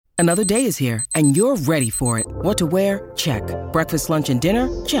Another day is here, and you're ready for it. What to wear? Check. Breakfast, lunch, and dinner?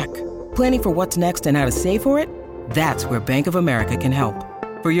 Check. Planning for what's next and how to save for it? That's where Bank of America can help.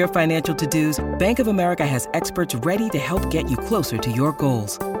 For your financial to-dos, Bank of America has experts ready to help get you closer to your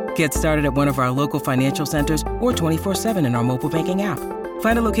goals. Get started at one of our local financial centers or 24/7 in our mobile banking app.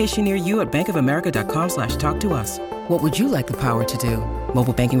 Find a location near you at bankofamerica.com/talktous. What would you like the power to do?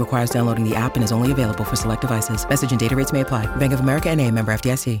 Mobile banking requires downloading the app and is only available for select devices. Message and data rates may apply. Bank of America N.A., member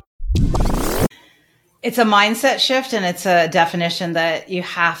FDIC. It's a mindset shift, and it's a definition that you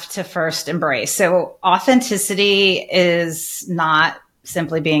have to first embrace. So authenticity is not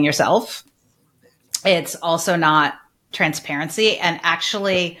simply being yourself. It's also not transparency. And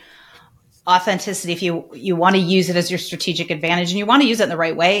actually, authenticity, if you want to use it as your strategic advantage and you want to use it in the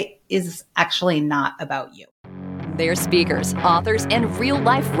right way, is actually not about you. They're speakers, authors, and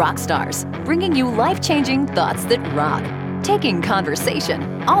real-life rock stars, bringing you life-changing thoughts that rock, taking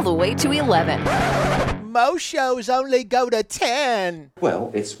conversation all the way to 11. Most shows only go to 10.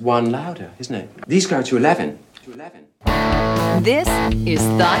 Well, it's one louder, isn't it? These go to 11. This is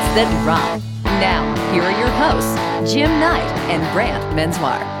Thoughts That Rock. Now, here are your hosts, Jim Knight and Brant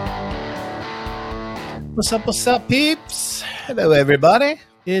Menswar. What's up, peeps? Hello, everybody.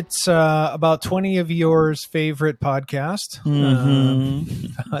 It's about 20 of yours favorite podcast.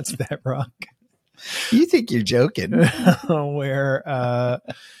 Thoughts That Rock. You think you're joking. Where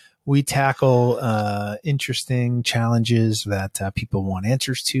we tackle interesting challenges that people want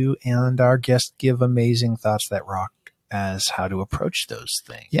answers to, and our guests give amazing thoughts that rock as how to approach those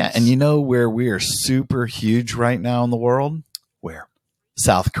things. Yeah, and you know where we are super huge right now in the world? Where?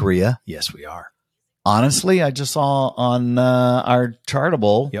 South Korea. Yes, we are. Honestly, I just saw on our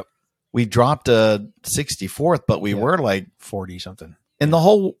Chartable, we dropped a 64th, but we were like 40 something in the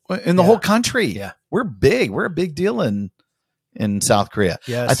whole country. Yeah, we're big. We're a big deal in South Korea.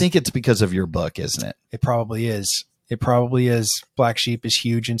 Yes, I think it's because of your book, isn't it? It probably is. It probably is. Black Sheep is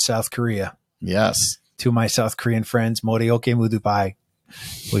huge in South Korea. Yes. To my South Korean friends, Morioke Mudupai,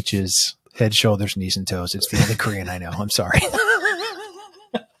 which is head, shoulders, knees, and toes. It's the only Korean I know. I'm sorry.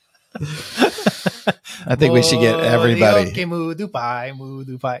 I think we should get everybody.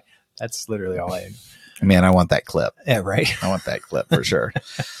 Mudupai. That's literally all I know. Man, I want that clip. Yeah, right. I want that clip for sure.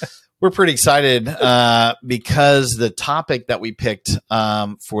 We're pretty excited because the topic that we picked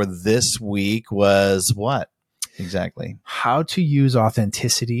for this week was what exactly? How to use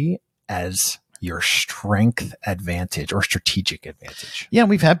authenticity as your strength advantage or strategic advantage. Yeah,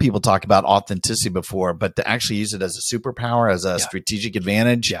 we've had people talk about authenticity before, but to actually use it as a superpower, as a strategic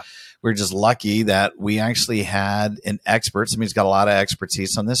advantage, we're just lucky that we actually had an expert. Somebody who's got a lot of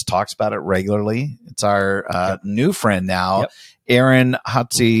expertise on this, talks about it regularly. It's our new friend now, Erin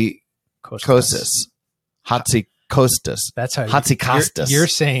Hatzikostas. Hatzikostas. That's how Hatzikostas. You're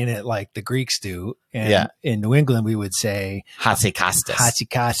saying it like the Greeks do. And in New England, we would say Hatzikostas.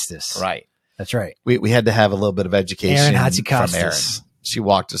 Hatzikostas. Right. That's right. We had to have a little bit of education from Erin. She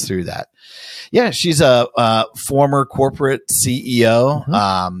walked us through that. Yeah, she's a former corporate CEO.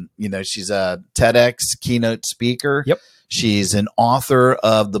 Mm-hmm. She's a TEDx keynote speaker. Yep. She's an author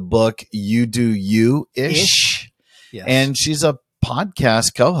of the book You Do You-ish. Yes. And she's a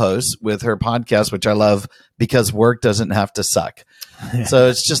podcast co-host with her podcast, which I love because work doesn't have to suck. So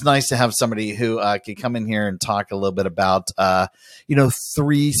it's just nice to have somebody who can come in here and talk a little bit about,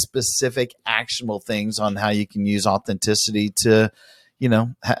 3 specific actionable things on how you can use authenticity to,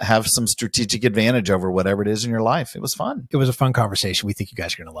 have some strategic advantage over whatever it is in your life. It was fun. It was a fun conversation. We think you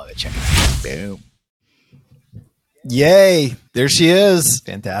guys are going to love it. Check it out. Boom. Yay. There she is.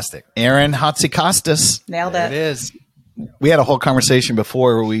 Fantastic. Erin Hatzikostas. Nailed There it. it is. We had a whole conversation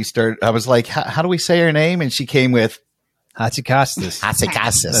before we started. I was like, how do we say her name? And she came with Hatzikostas.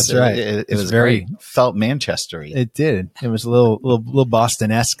 Hatzikostas. That's right. It was very felt Manchestery. It did. It was a little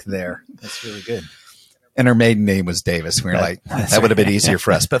Boston-esque there. That's really good. And her maiden name was Davis. We were like, that would have been easier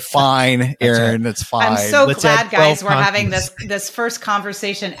for us. But fine, Erin, it's fine. I'm so glad, guys, we're having this first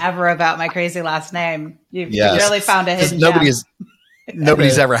conversation ever about my crazy last name. You really found a hidden gem.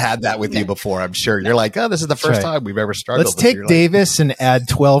 Nobody's ever had that with you before, I'm sure. You're like, oh, this is the first time we've ever struggled. Let's take Davis and add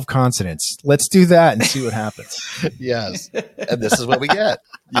 12 consonants. Let's do that and see what happens. Yes. And this is what we get.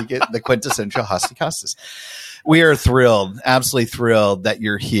 You get the quintessential Hatzikostas. We are thrilled, absolutely thrilled that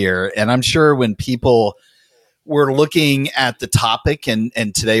you're here. And I'm sure when people were looking at the topic, and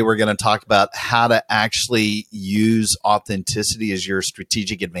today we're going to talk about how to actually use authenticity as your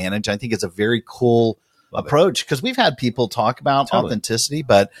strategic advantage. I think it's a very cool approach because we've had people talk about authenticity,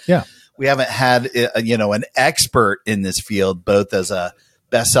 but we haven't had an expert in this field, both as a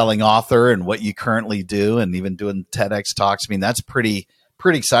best-selling author and what you currently do, and even doing TEDx talks. I mean, that's pretty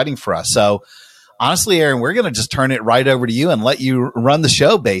pretty exciting for us. So honestly, Erin, we're going to just turn it right over to you and let you run the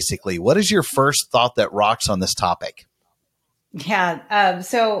show, basically. What is your first thought that rocks on this topic? Yeah.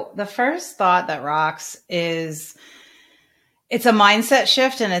 So the first thought that rocks is it's a mindset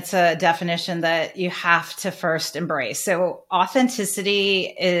shift, and it's a definition that you have to first embrace. So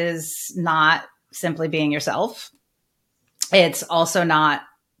authenticity is not simply being yourself. It's also not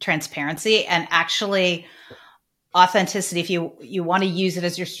transparency. And actually, authenticity, if you want to use it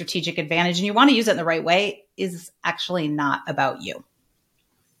as your strategic advantage and you want to use it in the right way, is actually not about you.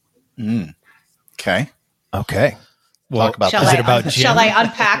 Okay. Well, Talk about shall that. Is it about Jim? Shall I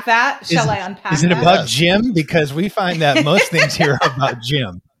unpack that? Shall I unpack Is it that? about Jim? Because we find that most things here are about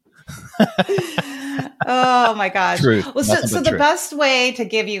Jim. Oh my gosh. Truth. Well, Nothing so but the truth. best way to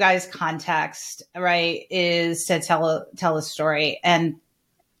give you guys context, right, is to tell a story. And,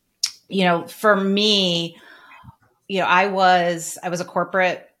 for me, I was a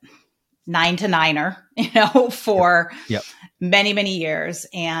corporate 9 to 9er, for Yep. many, many years,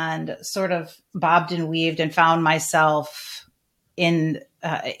 and sort of bobbed and weaved and found myself in,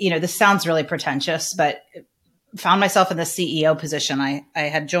 this sounds really pretentious, but found myself in the CEO position. I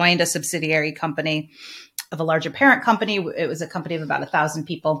had joined a subsidiary company of a larger parent company. It was a company of about 1,000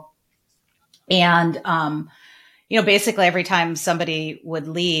 people. And, basically every time somebody would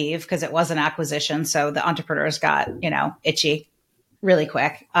leave, because it was an acquisition, so the entrepreneurs got, itchy really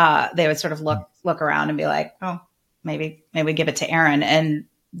quick. They would sort of look around and be like, oh, maybe give it to Erin. And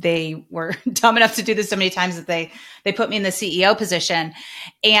they were dumb enough to do this so many times that they put me in the CEO position.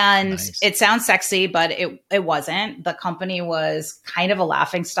 And Nice. It sounds sexy, but it wasn't. The company was kind of a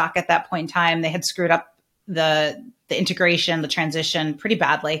laughing stock at that point in time. They had screwed up the integration, the transition pretty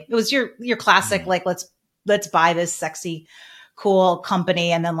badly. It was your classic, like, let's buy this sexy, cool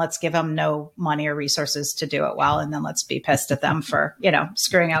company, and then let's give them no money or resources to do it well. And then let's be pissed at them for,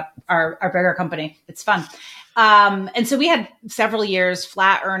 screwing up our bigger company. It's fun. And so we had several years,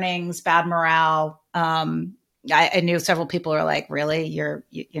 flat earnings, bad morale. I knew several people were like, really, you're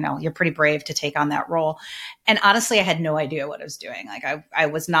pretty brave to take on that role. And honestly, I had no idea what I was doing. Like I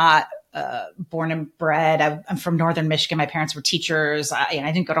was not, born and bred. I'm from Northern Michigan. My parents were teachers. I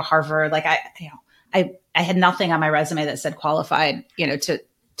didn't go to Harvard. Like I had nothing on my resume that said qualified, to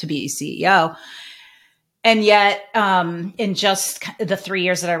be CEO. And yet, in just the 3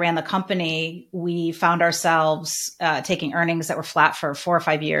 years that I ran the company, we found ourselves taking earnings that were flat for 4 or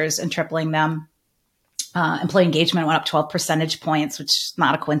 5 years and tripling them. Employee engagement went up 12 percentage points, which is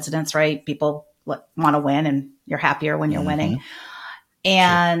not a coincidence, right? People want to win, and you're happier when you're winning.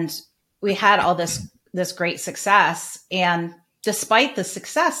 And we had all this great success. And despite the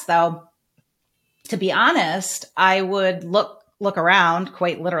success, though, to be honest, I would look around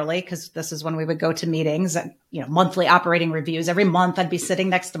quite literally, because this is when we would go to meetings, monthly operating reviews. Every month I'd be sitting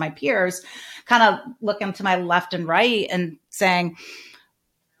next to my peers, kind of looking to my left and right and saying,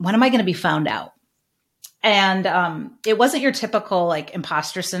 when am I going to be found out? And it wasn't your typical like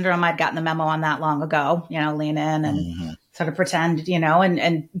imposter syndrome. I'd gotten the memo on that long ago, lean in and sort of pretend,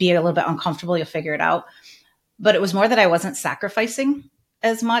 and be a little bit uncomfortable. You'll figure it out. But it was more that I wasn't sacrificing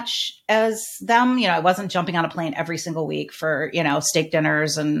as much as them. I wasn't jumping on a plane every single week for, steak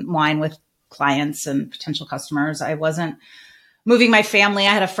dinners and wine with clients and potential customers. I wasn't moving my family.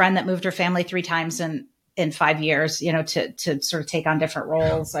 I had a friend that moved her family 3 times in 5 years, to sort of take on different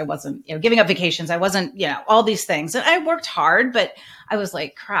roles. I wasn't, giving up vacations. I wasn't, all these things. And I worked hard, but I was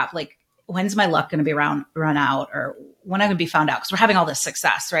like, crap, like, when's my luck going to be run out, or when I'm going to be found out? Because we're having all this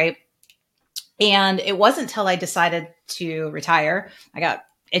success, right? And it wasn't until I decided to retire. I got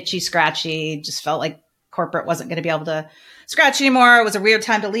itchy, scratchy, just felt like corporate wasn't going to be able to scratch anymore. It was a weird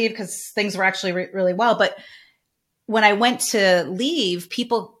time to leave because things were actually really well. But when I went to leave,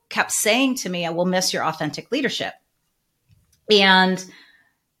 people kept saying to me, I will miss your authentic leadership. And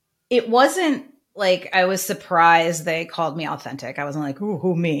it wasn't like I was surprised they called me authentic. I wasn't like, ooh,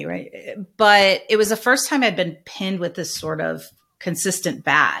 who me, right? But it was the first time I'd been pinned with this sort of consistent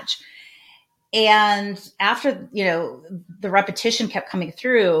badge. And after, the repetition kept coming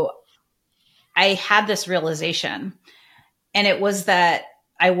through, I had this realization. And it was that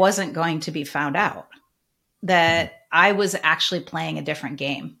I wasn't going to be found out, that I was actually playing a different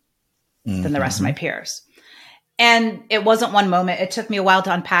game than the rest of my peers. And it wasn't one moment. It took me a while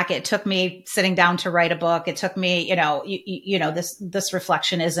to unpack it. It took me sitting down to write a book. It took me, this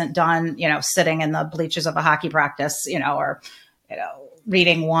reflection isn't done, sitting in the bleachers of a hockey practice, or,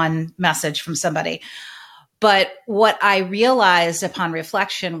 reading one message from somebody. But what I realized upon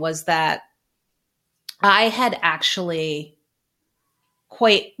reflection was that I had actually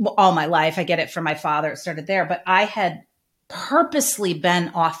quite all my life, I get it from my father, it started there, but I had purposely been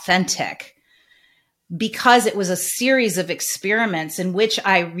authentic because it was a series of experiments in which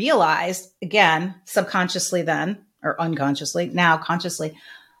I realized, again, subconsciously then, or unconsciously, now consciously,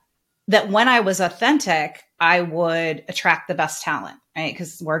 that when I was authentic, I would attract the best talent, right?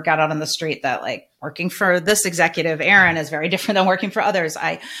 Because word got out on the street that like working for this executive, Erin, is very different than working for others.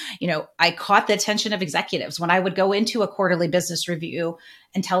 I caught the attention of executives when I would go into a quarterly business review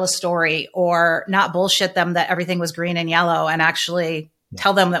and tell a story, or not bullshit them that everything was green and yellow, and actually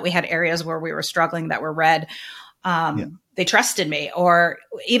tell them that we had areas where we were struggling that were red. They trusted me. Or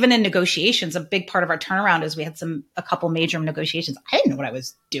even in negotiations, a big part of our turnaround is we had a couple major negotiations. I didn't know what I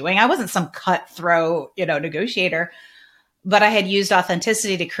was doing. I wasn't some cutthroat, negotiator, but I had used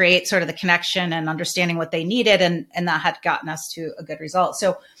authenticity to create sort of the connection and understanding what they needed. And that had gotten us to a good result.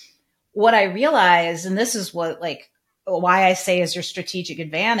 So what I realized, and this is why I say is your strategic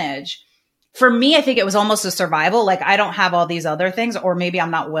advantage. For me, I think it was almost a survival. Like, I don't have all these other things, or maybe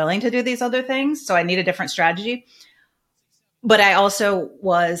I'm not willing to do these other things. So I need a different strategy. But I also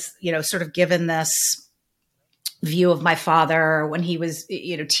was, sort of given this view of my father when he was,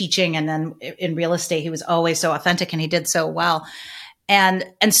 teaching, and then in real estate, he was always so authentic and he did so well. And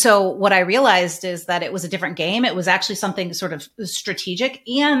so what I realized is that it was a different game. It was actually something sort of strategic,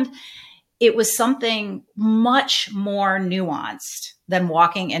 and it was something much more nuanced than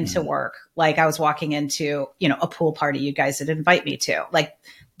walking into work. Like I was walking into, a pool party you guys would invite me to. Like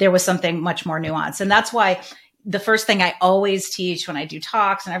there was something much more nuanced. And that's why the first thing I always teach when I do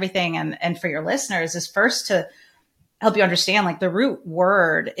talks and everything, and for your listeners, is first to help you understand, like, the root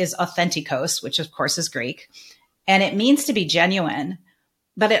word is authentikos, which of course is Greek, and it means to be genuine,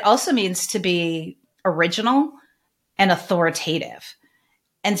 but it also means to be original and authoritative.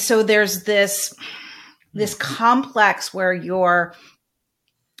 And so there's this complex where you're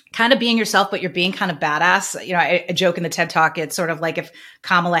kind of being yourself, but you're being kind of badass. I joke in the TED Talk, it's sort of like if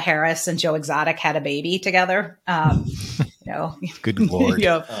Kamala Harris and Joe Exotic had a baby together. Good Lord.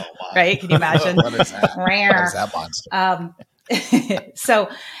 Oh, wow. Right? Can you imagine? What is that? What is that monster? So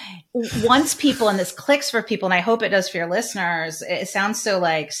once people, and this clicks for people, and I hope it does for your listeners, it sounds so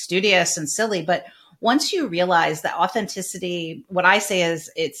like studious and silly, but once you realize that authenticity, what I say is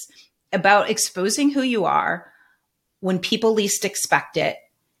it's about exposing who you are when people least expect it,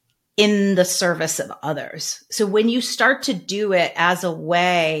 in the service of others. So when you start to do it as a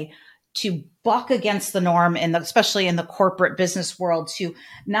way to buck against the norm, especially in the corporate business world, to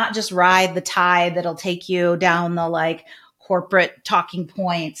not just ride the tide that'll take you down the corporate talking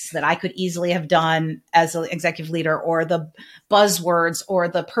points that I could easily have done as an executive leader, or the buzzwords or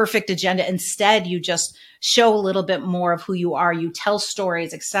the perfect agenda. Instead, you just show a little bit more of who you are. You tell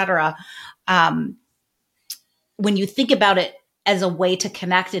stories, etc. When you think about it as a way to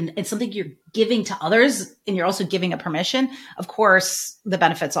connect, and it's something you're giving to others, and you're also giving a permission, of course, the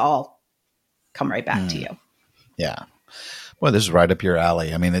benefits all come right back to you. Yeah. Well, this is right up your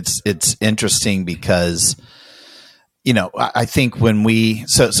alley. I mean, it's interesting because, I think when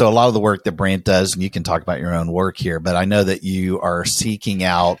so a lot of the work that Brant does, and you can talk about your own work here, but I know that you are seeking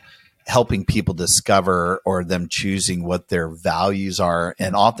out helping people discover, or them choosing what their values are.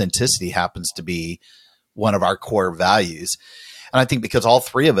 And authenticity happens to be one of our core values. And I think because all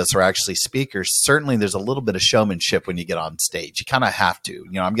three of us are actually speakers, certainly there's a little bit of showmanship when you get on stage. You kind of have to,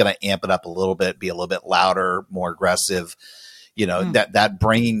 I'm going to amp it up a little bit, be a little bit louder, more aggressive, that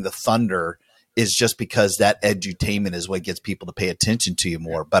bringing the thunder is just because that edutainment is what gets people to pay attention to you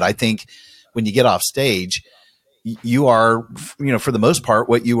more. But I think when you get off stage, you are, for the most part,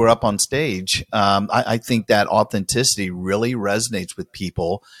 what you were up on stage. I think that authenticity really resonates with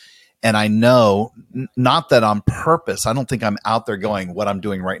people. And I know, not that on purpose, I don't think I'm out there going, what I'm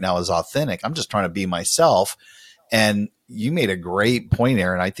doing right now is authentic. I'm just trying to be myself. And you made a great point,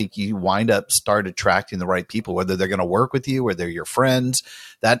 Erin. I think you start attracting the right people, whether they're going to work with you, whether they're your friends,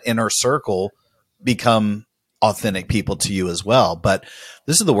 that inner circle become authentic people to you as well. But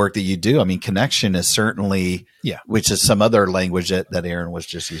this is the work that you do. I mean, connection is certainly, which is some other language that Erin was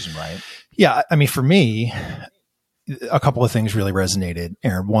just using, right? Yeah. I mean, for me, a couple of things really resonated,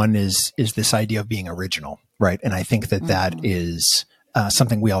 Erin. One is this idea of being original, right? And I think that is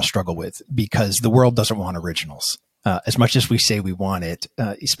something we all struggle with, because the world doesn't want originals. As much as we say we want it,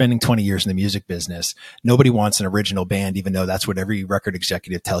 spending 20 years in the music business, nobody wants an original band, even though that's what every record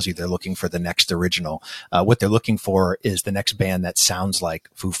executive tells you. They're looking for the next original. What they're looking for is the next band that sounds like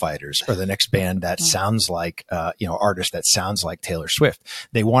Foo Fighters, or the next band that sounds like, artist that sounds like Taylor Swift.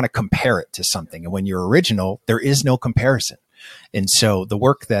 They want to compare it to something. And when you're original, there is no comparison. And so the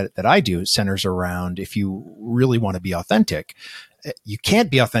work that I do centers around, if you really want to be authentic, you can't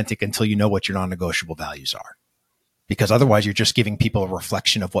be authentic until you know what your non-negotiable values are. because otherwise you're just giving people a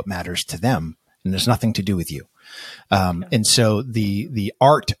reflection of what matters to them, and there's nothing to do with you. And so the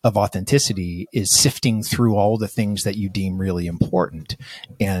art of authenticity is sifting through all the things that you deem really important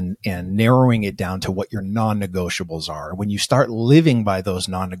and narrowing it down to what your non-negotiables are. When you start living by those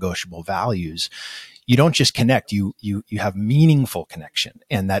non-negotiable values, you don't just connect, you have meaningful connection,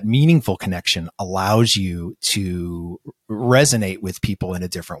 and that meaningful connection allows you to resonate with people in a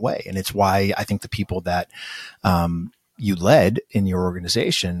different way. And it's why I think the people that you led in your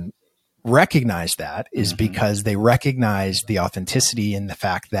organization recognize that is because they recognize the authenticity in the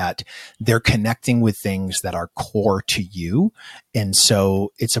fact that they're connecting with things that are core to you. And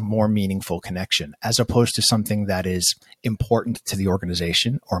so it's a more meaningful connection as opposed to something that is important to the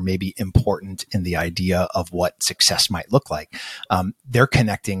organization or maybe important in the idea of what success might look like. They're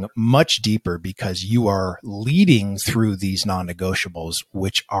connecting much deeper because you are leading through these non-negotiables,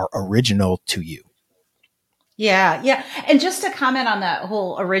 which are original to you. Yeah. Yeah. And just to comment on that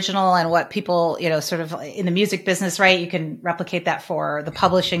whole original and what people, sort of in the music business, right? You can replicate that for the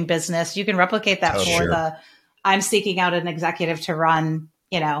publishing business. You can replicate that for I'm seeking out an executive to run,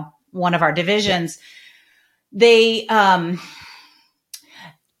 one of our divisions. They have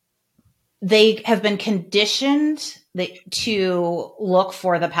been conditioned to look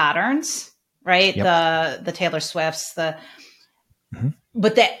for the patterns, right? The Taylor Swifts,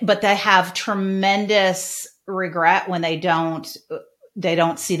 but they have tremendous regret when they don't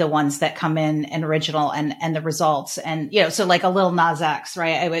see the ones that come in and original and the results. And, so like a Lil Nas X,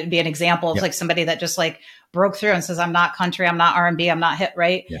 right? It would be an example of like somebody that just like broke through and says, I'm not country, I'm not R&B, I'm not hip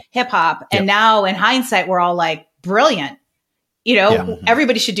hop. And now in hindsight, we're all like, brilliant,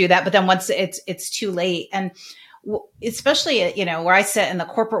 everybody should do that. But then once it's too late. And especially, where I sit in the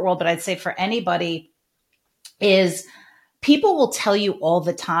corporate world, but I'd say for anybody is people will tell you all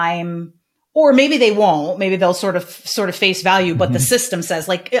the time, or maybe they won't, maybe they'll sort of face value, but the system says,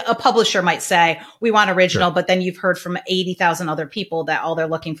 like a publisher might say, we want original, but then you've heard from 80,000 other people that all they're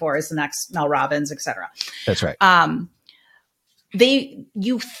looking for is the next Mel Robbins, et cetera. That's right.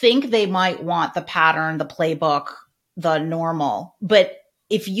 You think they might want the pattern, the playbook, the normal, but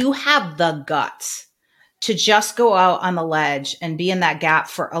if you have the guts to just go out on the ledge and be in that gap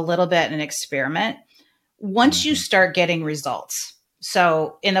for a little bit and experiment, once you start getting results.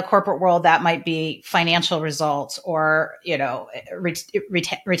 So in the corporate world, that might be financial results or,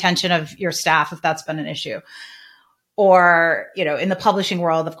 retention of your staff, if that's been an issue. Or, in the publishing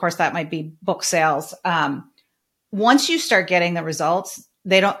world, of course, that might be book sales. Once you start getting the results,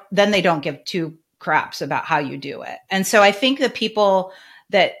 they don't give two craps about how you do it. And so I think the people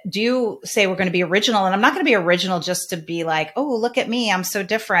that do say we're going to be original, and I'm not going to be original just to be like, oh, look at me, I'm so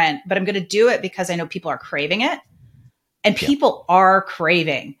different, but I'm going to do it because I know people are craving it. And people are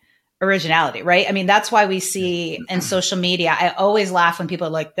craving originality, right? I mean, that's why we see in social media, I always laugh when people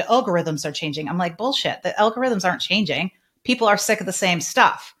are like, the algorithms are changing. I'm like, bullshit. The algorithms aren't changing. People are sick of the same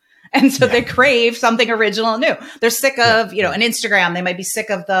stuff. And so they crave something original and new. They're sick of, an Instagram. They might be sick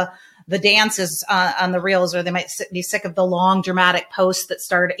of the dances on the reels, or they might be sick of the long dramatic posts that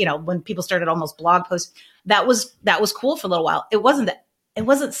started, when people started almost blog posts. That was cool for a little while. It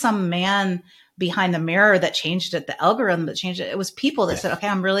wasn't some man behind the mirror that changed it, the algorithm that changed it. It was people that said,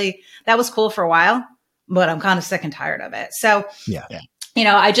 okay, that was cool for a while, but I'm kind of sick and tired of it. So,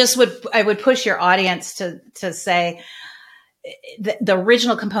 I would push your audience to say the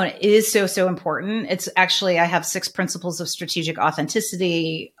original component is so important. It's actually, I have 6 principles of strategic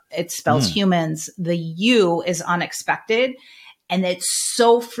authenticity. It spells humans. The U is unexpected. And it's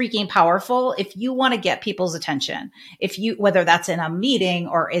so freaking powerful. If you want to get people's attention, whether that's in a meeting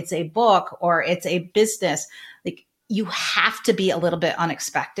or it's a book or it's a business, like you have to be a little bit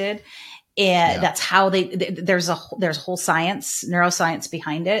unexpected. And that's how there's a whole science, neuroscience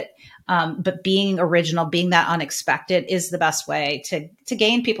behind it. But being original, being that unexpected is the best way to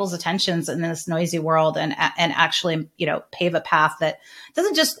gain people's attentions in this noisy world and actually, pave a path that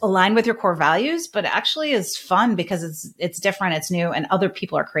doesn't just align with your core values, but actually is fun because it's different, it's new, and other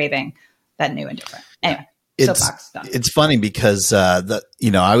people are craving that new and different. Anyway. It's funny because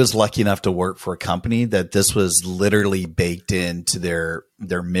I was lucky enough to work for a company that this was literally baked into their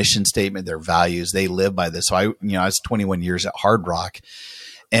mission statement, their values. They live by this. So I was 21 years at Hard Rock.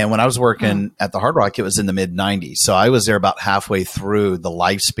 And when I was working at the Hard Rock, it was in the mid 90s. So I was there about halfway through the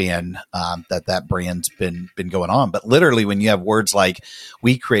lifespan that brand's been going on. But literally when you have words like,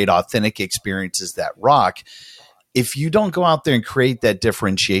 we create authentic experiences that rock, if you don't go out there and create that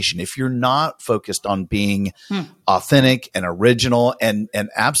differentiation, if you're not focused on being authentic and original and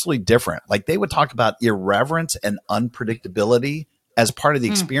absolutely different, like they would talk about irreverence and unpredictability as part of the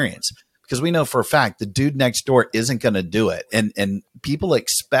experience. because we know for a fact the dude next door isn't going to do it. And people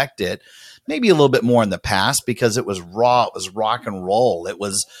expect it maybe a little bit more in the past because it was raw. It was rock and roll. It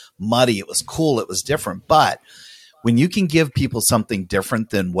was muddy. It was cool. It was different. But when you can give people something different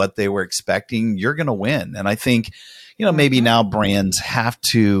than what they were expecting, you're going to win. And I think, maybe now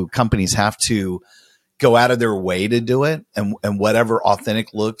companies have to go out of their way to do it, and whatever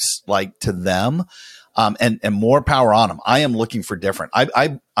authentic looks like to them, and more power on them. I am looking for different.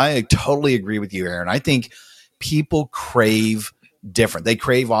 I totally agree with you, Erin. I think people crave different. They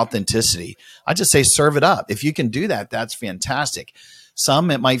crave authenticity. I just say serve it up. If you can do that, that's fantastic. Some,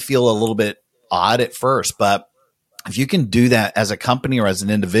 it might feel a little bit odd at first, but if you can do that as a company or as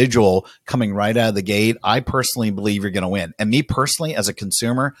an individual coming right out of the gate, I personally believe you're going to win. And me personally, as a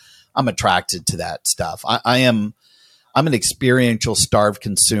consumer, I'm attracted to that stuff. I'm an experiential starved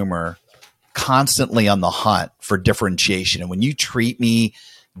consumer, constantly on the hunt for differentiation. And when you treat me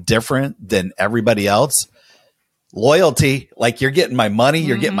different than everybody else, loyalty, like you're getting my money,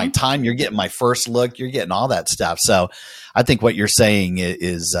 you're getting my time, you're getting my first look, you're getting all that stuff. So I think what you're saying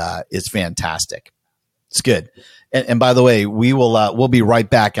is fantastic. It's good. And by the way, we'll be right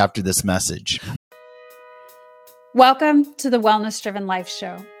back after this message. Welcome to the Wellness Driven Life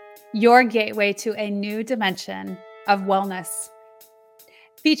Show, your gateway to a new dimension of wellness.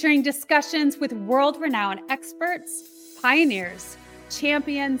 Featuring discussions with world-renowned experts, pioneers,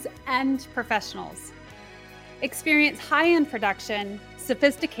 champions, and professionals. Experience high-end production,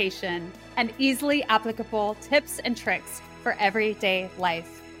 sophistication, and easily applicable tips and tricks for everyday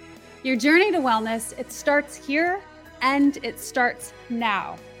life. Your journey to wellness, it starts here and it starts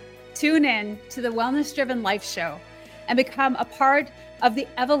now. Tune in to the Wellness Driven Life Show and become a part of the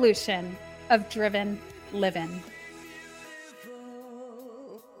evolution of driven living.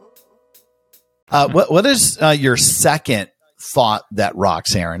 What is your second thought that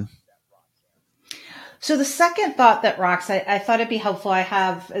rocks, Erin? So the second thought that rocks, I thought it'd be helpful.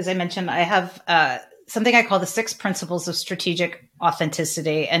 As I mentioned, I have something I call the 6 principles of strategic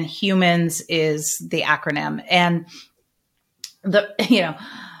authenticity, and humans is the acronym. And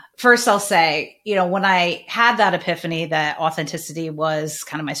first I'll say, when I had that epiphany that authenticity was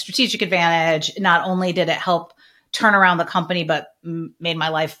kind of my strategic advantage, not only did it help turn around the company, but made my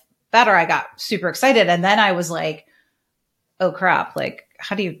life better, I got super excited. And then I was like, oh crap, like,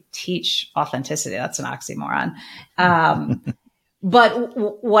 how do you teach authenticity? That's an oxymoron.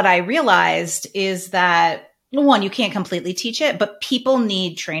 But what I realized is that, one, you can't completely teach it, but people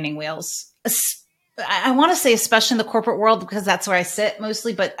need training wheels. I want to say, especially in the corporate world, because that's where I sit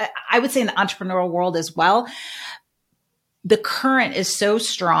mostly, but I would say in the entrepreneurial world as well. The current is so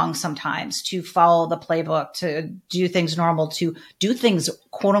strong sometimes to follow the playbook, to do things normal, to do things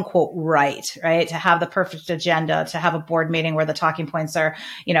quote unquote right? To have the perfect agenda, to have a board meeting where the talking points are,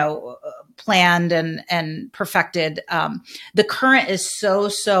 planned and perfected. The current is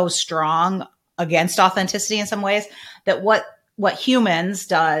so strong against authenticity in some ways that what humans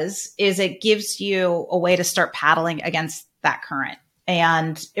does is it gives you a way to start paddling against that current.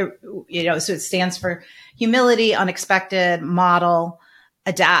 And so it stands for humility, unexpected, model,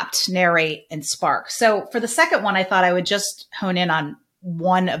 adapt, narrate, and spark. So for the second one, I thought I would just hone in on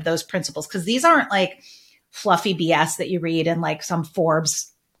one of those principles, because these aren't like fluffy BS that you read in like some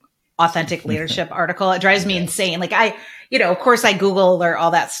Forbes authentic leadership article. It drives me insane. Like of course I Google or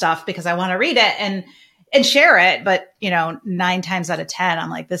all that stuff because I want to read it and share it. But 9 times out of 10,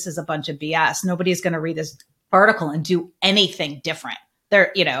 I'm like, this is a bunch of BS. Nobody's going to read this article and do anything different.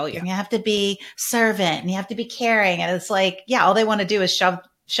 You have to be servant and you have to be caring. And it's like, all they want to do is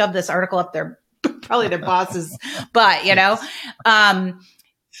shove this article up probably their boss's butt,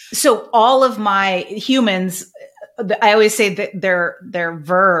 So all of my humans, I always say that they're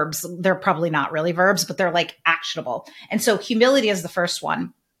verbs. They're probably not really verbs, but they're like actionable. And so humility is the first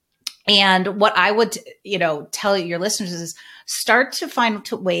one. And what I would, tell your listeners is start to find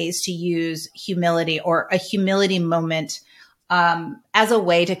ways to use humility or a humility moment as a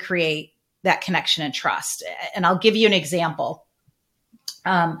way to create that connection and trust. And I'll give you an example.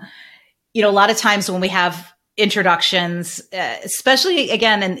 A lot of times when we have introductions, especially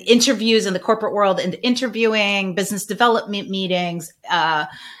again in interviews in the corporate world and interviewing, business development meetings, a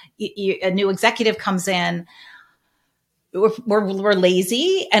new executive comes in. We're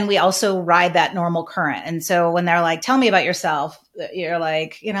lazy, and we also ride that normal current. And so when they're like, tell me about yourself, you're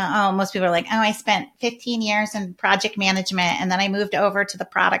like, most people are like, I spent 15 years in project management and then I moved over to the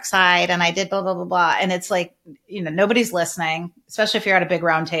product side and I did blah, blah, blah, blah. And it's like, nobody's listening, especially if you're at a big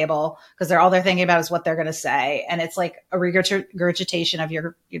round table, because all they're thinking about is what they're going to say. And it's like a regurgitation of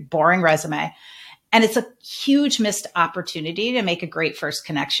your boring resume. And it's a huge missed opportunity to make a great first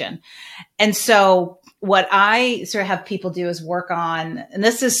connection. And so what I sort of have people do is work on, and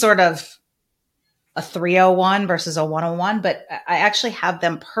this is sort of a 301 versus a 101, but I actually have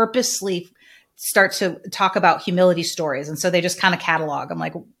them purposely start to talk about humility stories. And so they just kind of catalog. I'm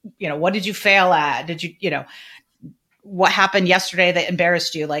like, what did you fail at? Did you, what happened yesterday that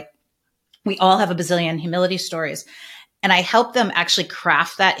embarrassed you? Like, we all have a bazillion humility stories. And I help them actually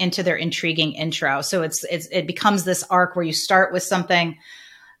craft that into their intriguing intro. So it becomes this arc where you start with something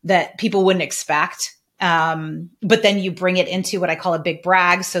that people wouldn't expect. But then you bring it into what I call a big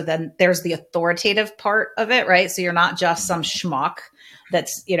brag. So then there's the authoritative part of it, right? So you're not just some schmuck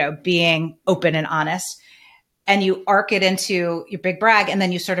that's, being open and honest, and you arc it into your big brag. And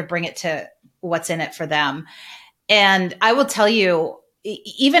then you sort of bring it to what's in it for them. And I will tell you,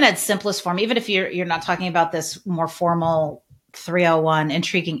 even at simplest form, even if you're not talking about this more formal 301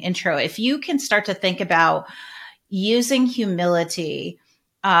 intriguing intro, if you can start to think about using humility,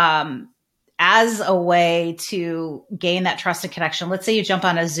 as a way to gain that trust and connection. Let's say you jump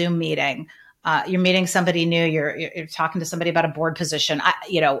on a Zoom meeting, you're meeting somebody new, you're talking to somebody about a board position,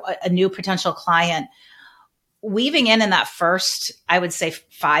 a new potential client. Weaving in that first, I would say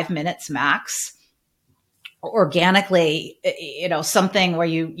 5 minutes max, organically, something where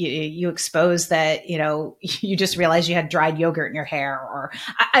you expose that, you just realized you had dried yogurt in your hair, or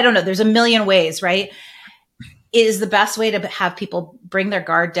I don't know, there's a million ways, right? Is the best way to have people bring their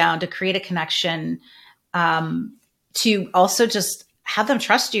guard down, to create a connection, to also just have them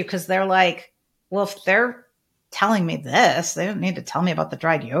trust you. Cause they're like, well, if they're telling me this, they don't need to tell me about the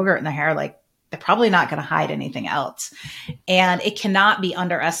dried yogurt in the hair. Like, they're probably not going to hide anything else. And it cannot be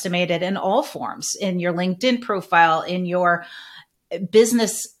underestimated in all forms, in your LinkedIn profile, in your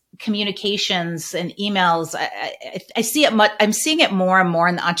business communications and emails. I see it much. I'm seeing it more and more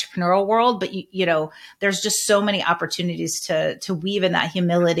in the entrepreneurial world, but there's just so many opportunities to weave in that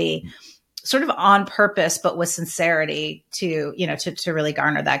humility, sort of on purpose, but with sincerity to really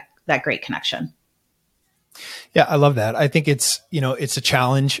garner that great connection. Yeah, I love that. I think it's a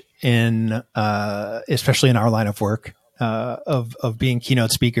challenge in, especially in our line of work, of being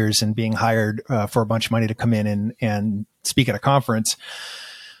keynote speakers and being hired for a bunch of money to come in and speak at a conference.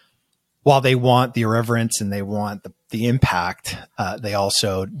 While they want the irreverence and they want the impact, they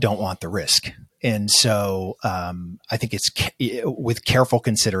also don't want the risk. And so I think it's with careful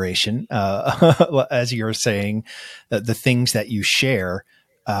consideration, as you're saying, the things that you share,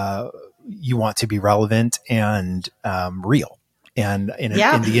 you want to be relevant and real. And in the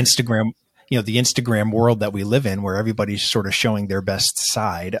Instagram, the Instagram world that we live in, where everybody's sort of showing their best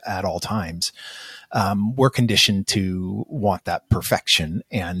side at all times, we're conditioned to want that perfection,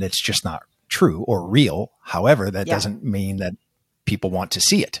 and it's just not true or real. However, that doesn't mean that people want to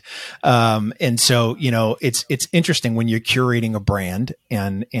see it. And so, it's interesting when you're curating a brand,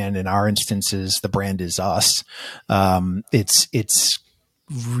 and in our instances, the brand is us. It's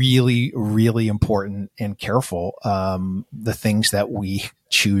really, really important and careful, the things that we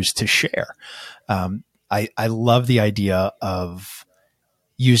choose to share. I love the idea of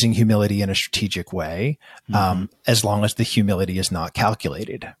using humility in a strategic way, as long as the humility is not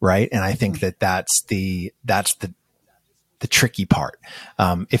calculated. Right. And I think that's the tricky part.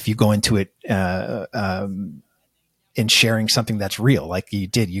 If you go into it, in sharing something that's real, like you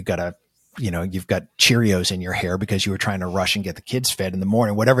did, you've got Cheerios in your hair because you were trying to rush and get the kids fed in the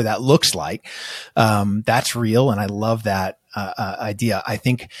morning, whatever that looks like. That's real. And I love that idea. I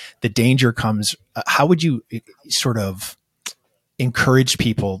think the danger comes, how would you sort of encourage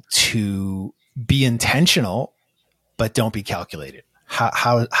people to be intentional, but don't be calculated?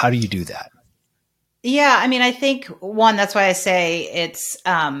 How do you do that? Yeah. I mean, I think one, that's why I say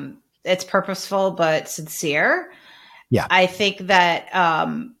it's purposeful, but sincere. Yeah. I think that,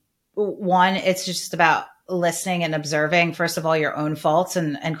 one, it's just about listening and observing, first of all, your own faults.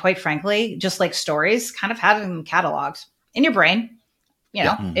 And quite frankly, just like stories, kind of having them cataloged in your brain,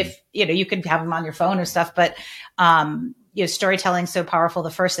 if, you could have them on your phone or stuff, but, storytelling is so powerful. The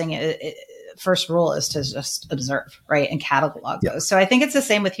first thing, first rule is to just observe, right? And catalog those. So I think it's the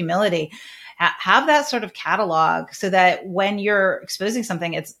same with humility. Have that sort of catalog so that when you're exposing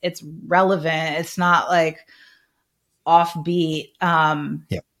something, it's relevant. It's not like offbeat,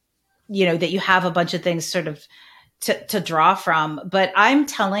 that you have a bunch of things sort of to draw from. But I'm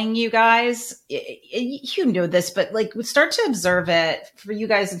telling you guys, you know this, but like start to observe it for you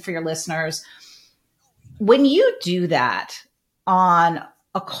guys and for your listeners. When you do that on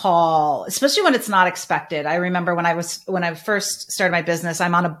a call, especially when it's not expected. I remember when I first started my business,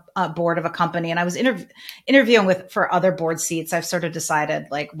 I'm on a board of a company, and I was interviewing for other board seats. I've sort of decided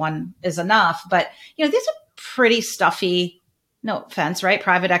like one is enough, but these are pretty stuffy, no offense, right?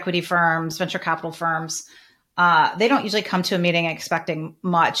 Private equity firms, venture capital firms. They don't usually come to a meeting expecting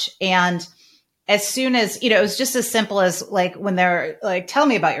much. And as soon as, it was just as simple as like when they're like, tell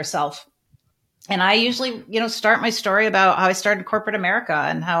me about yourself. And I usually, start my story about how I started corporate America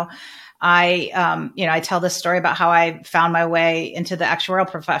and how I tell this story about how I found my way into the actuarial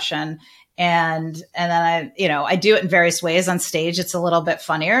profession. And then I do it in various ways on stage. It's a little bit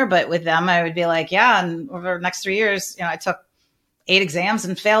funnier, but with them, I would be like, yeah. And over the next 3 years, I took 8 exams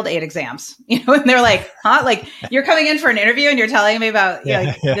and failed 8 exams, and they're like, huh? Like, you're coming in for an interview and you're telling me about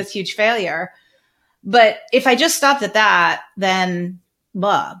this huge failure. But if I just stopped at that, then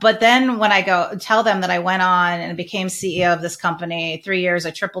blah. But then when I go tell them that I went on and became CEO of this company, 3 years,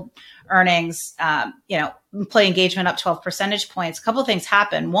 I tripled earnings, employee engagement up 12 percentage points. A couple of things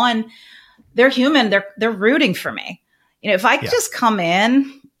happen. One, they're human. They're rooting for me. If I could just come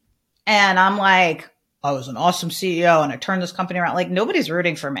in and I'm like, I was an awesome CEO and I turned this company around, like, nobody's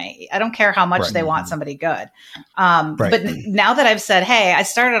rooting for me. I don't care how much they want somebody good. But now that I've said, hey, I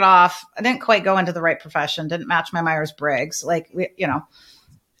started off, I didn't quite go into the right profession, didn't match my Myers-Briggs. Like,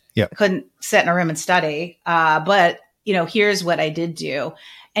 I couldn't sit in a room and study. But here's what I did do.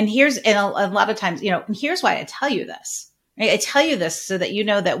 And a lot of times, and here's why I tell you this. Right? I tell you this so that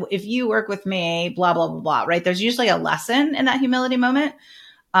that if you work with me, blah, blah, blah, blah, right? There's usually a lesson in that humility moment.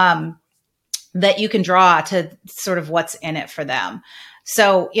 That you can draw to sort of what's in it for them.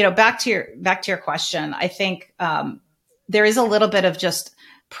 So, back to your question, I think there is a little bit of just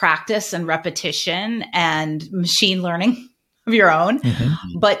practice and repetition and machine learning of your own.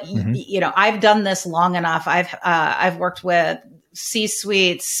 Mm-hmm. But I've done this long enough. I've worked with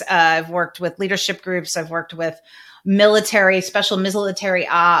C-suites. I've worked with leadership groups. I've worked with special military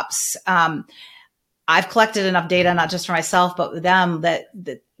ops. I've collected enough data, not just for myself, but with them that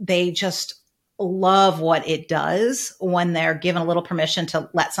they just love what it does when they're given a little permission to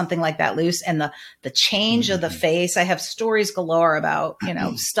let something like that loose, and the change of the face. I have stories galore about,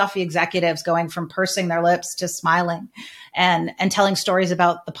 stuffy executives going from pursing their lips to smiling and telling stories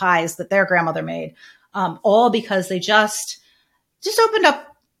about the pies that their grandmother made. All because they just opened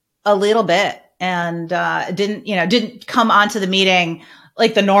up a little bit and didn't come onto the meeting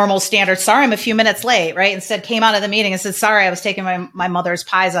like the normal standard. Sorry, I'm a few minutes late, right? Instead came out of the meeting and said, sorry, I was taking my mother's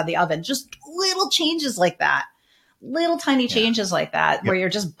pies out of the oven. Just little changes like that, little tiny changes like that, where you're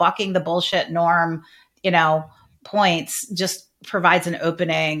just bucking the bullshit norm, points, just provides an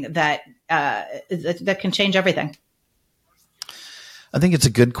opening that can change everything. I think it's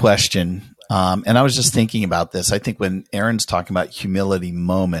a good question. And I was just thinking about this. I think when Erin's talking about humility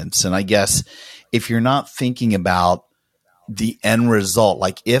moments, and I guess if you're not thinking about the end result,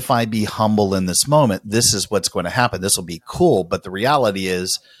 like if I be humble in this moment, this is what's going to happen. This will be cool. But the reality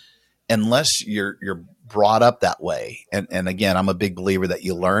is, unless you're brought up that way, and again, I'm a big believer that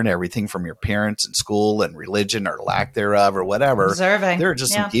you learn everything from your parents and school and religion or lack thereof or whatever. Observing. There are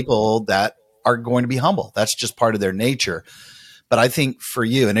just some people that are going to be humble. That's just part of their nature. But I think for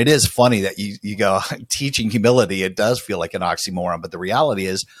you, and it is funny that you go teaching humility, it does feel like an oxymoron, but the reality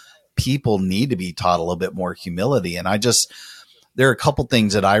is people need to be taught a little bit more humility. And there are a couple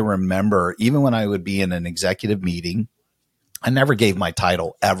things that I remember, even when I would be in an executive meeting, I never gave my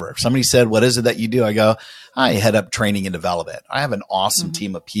title ever. If somebody said, what is it that you do? I go, I head up training and development. I have an awesome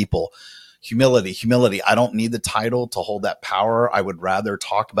team of people. Humility. I don't need the title to hold that power. I would rather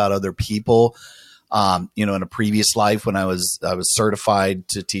talk about other people. In a previous life when I was certified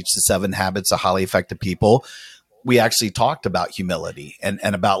to teach the 7 habits of highly effective people, we actually talked about humility and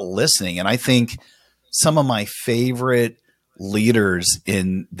about listening. And I think some of my favorite leaders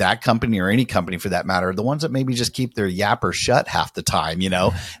in that company, or any company for that matter, are the ones that maybe just keep their yapper shut half the time,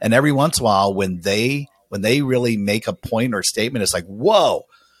 and every once in a while when they really make a point or statement, it's like, whoa,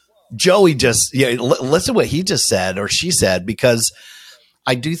 Joey just, listen to what he just said or she said, because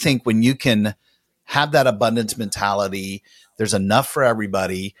I do think when you can have that abundance mentality, there's enough for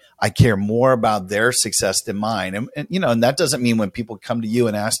everybody. I care more about their success than mine. And that doesn't mean when people come to you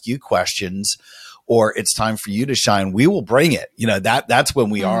and ask you questions or it's time for you to shine, we will bring it. That's when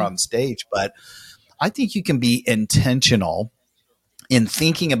we are on stage. But I think you can be intentional in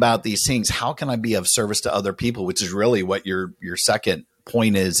thinking about these things. How can I be of service to other people, which is really what your second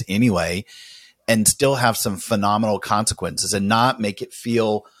point is anyway, and still have some phenomenal consequences and not make it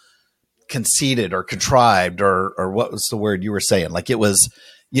feel conceited or contrived or what was the word you were saying? Like it was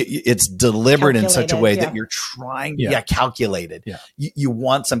it's deliberate in such a way that yeah. you're trying, Yeah. calculated. Yeah. You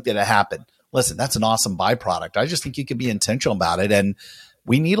want something to happen. Listen, that's an awesome byproduct. I just think you can be intentional about it. And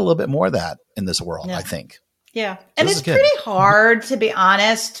we need a little bit more of that in this world, Yeah. I think. Yeah. And this it's is good. pretty hard, to be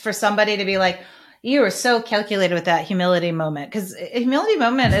honest, for somebody to be like, you were so calculated with that humility moment. Because a humility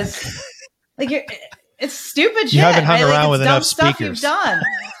moment is like, it's stupid shit. You haven't hung right? around like, with it's dumb enough stuff speakers. You've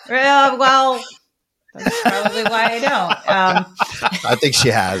done. Well, that's probably why I don't. I think she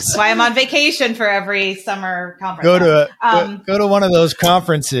has. That's why I'm on vacation for every summer conference. Go to one of those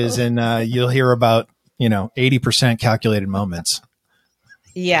conferences and you'll hear about 80% calculated moments.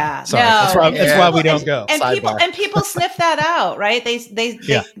 Yeah, Sorry, no, that's why we don't go. And people sniff that out, right? They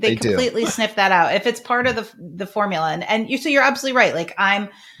completely sniff that out if it's part of the formula. So you're absolutely right. Like I'm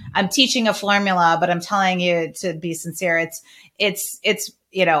teaching a formula, but I'm telling you to be sincere. It's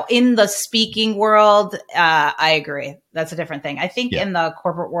in the speaking world, I agree. That's a different thing. I think in the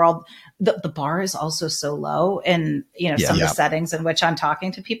corporate world, the bar is also so low in some of the settings in which I'm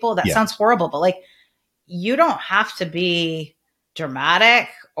talking to people. That sounds horrible, but like you don't have to be dramatic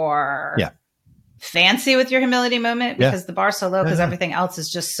or fancy with your humility moment because the bar's so low because everything else is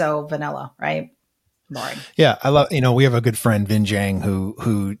just so vanilla, right? Boring. Yeah. I love, we have a good friend, Vin Jang,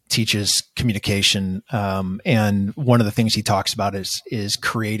 who teaches communication. And one of the things he talks about is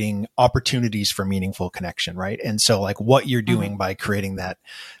creating opportunities for meaningful connection. Right. And so like what you're doing by creating that,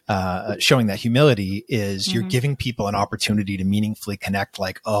 showing that humility is you're giving people an opportunity to meaningfully connect.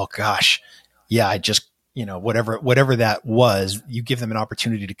 Like, oh gosh, yeah, I just, whatever that was, you give them an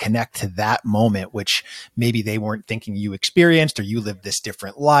opportunity to connect to that moment, which maybe they weren't thinking you experienced, or you lived this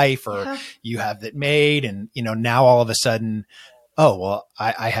different life, or you have that made. And, now all of a sudden, oh, well,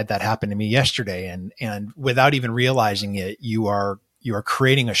 I had that happen to me yesterday. And without even realizing it, you are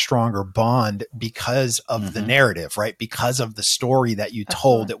creating a stronger bond because of the narrative, right? Because of the story that you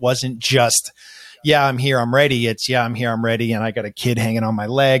told. It wasn't just, yeah, I'm here, I'm ready. It's, yeah, I'm here, I'm ready. And I got a kid hanging on my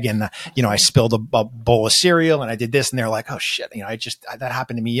leg and, I spilled a bowl of cereal and I did this. And they're like, oh shit, that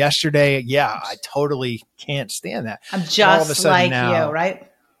happened to me yesterday. Yeah, I totally can't stand that. I'm just like now, you, right?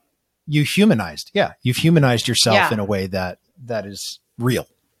 You've humanized yourself in a way that is real.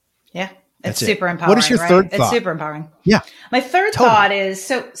 Yeah. It's super empowering. What is your third thought? It's super empowering. Yeah. My third thought is,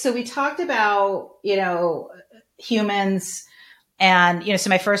 so we talked about, humans. And, so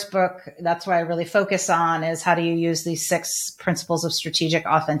my first book, that's what I really focus on, is how do you use these 6 principles of strategic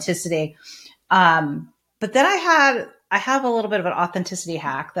authenticity. But then I have a little bit of an authenticity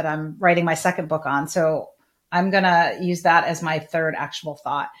hack that I'm writing my second book on. So I'm going to use that as my third actual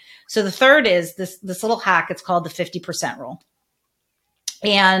thought. So the third is this little hack. It's called the 50% rule.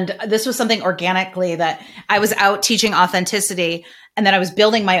 And this was something organically that I was out teaching authenticity. And then I was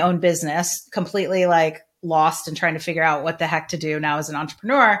building my own business, completely like lost and trying to figure out what the heck to do now as an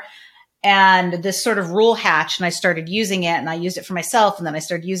entrepreneur. And this sort of rule hatched, and I started using it, and I used it for myself. And then I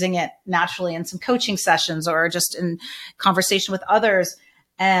started using it naturally in some coaching sessions or just in conversation with others.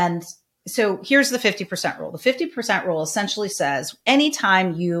 And so here's the 50% rule. The 50% rule essentially says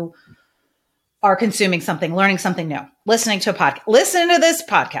anytime you are consuming something, learning something new, listening to a podcast, listening to this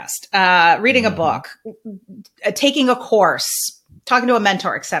podcast, reading a book, taking a course, talking to a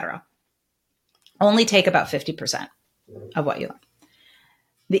mentor, etc., only take about 50% of what you learn.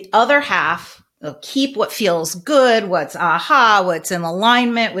 The other half, keep what feels good, what's what's in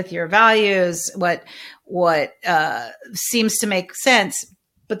alignment with your values, what seems to make sense.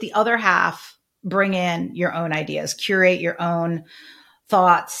 But the other half, bring in your own ideas, curate your own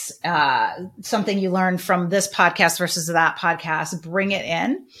thoughts, something you learned from this podcast versus that podcast, bring it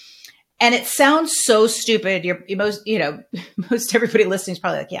in. And it sounds so stupid. Most everybody listening is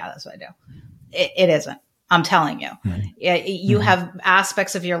probably like, yeah, that's what I do. It isn't. I'm telling you. You have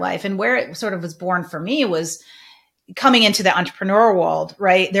aspects of your life, and where it sort of was born for me was coming into the entrepreneur world,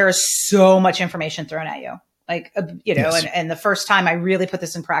 right? There is so much information thrown at you. Like, and the first time I really put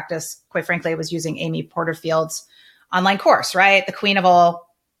this in practice, quite frankly, I was using Amy Porterfield's online course, right? The queen of all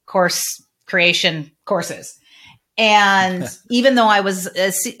course creation courses. And even though I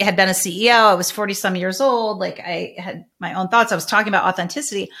had been a CEO, I was 40 some years old. Like I had my own thoughts. I was talking about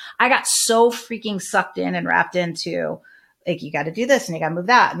authenticity. I got so freaking sucked in and wrapped into like, you got to do this and you got to move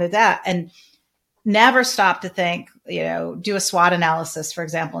that and never stop to think, do a SWOT analysis, for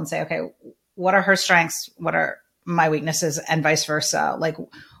example, and say, okay, what are her strengths? What are my weaknesses, and vice versa? Like,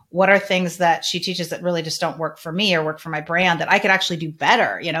 what are things that she teaches that really just don't work for me or work for my brand that I could actually do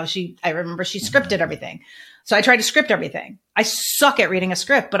better? I remember she scripted everything. So I tried to script everything. I suck at reading a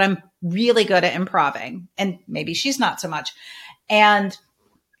script, but I'm really good at improving, and maybe she's not so much. And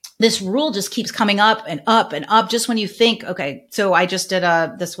this rule just keeps coming up and up and up. Just when you think, okay, so I just did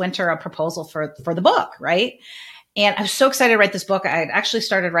this winter a proposal for the book, right? And I was so excited to write this book. I had actually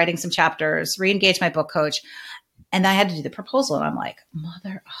started writing some chapters, re-engaged my book coach, and I had to do the proposal. And I'm like,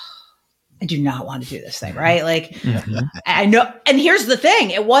 I do not want to do this thing, right? Like, I know. And here's the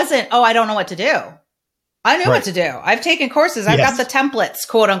thing. It wasn't, I don't know what to do. I know what to do. I've taken courses. I've got the templates,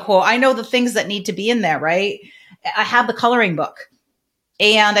 quote unquote. I know the things that need to be in there, right? I have the coloring book,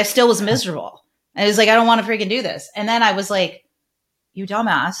 and I still was miserable. And I was like, I don't want to freaking do this. And then I was like, you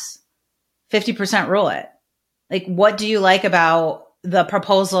dumbass, 50% rule it. Like, what do you like about the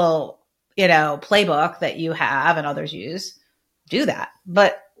proposal, playbook that you have and others use? Do that.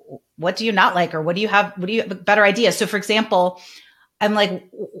 But what do you not like? Or what do you have a better idea? So for example, I'm like,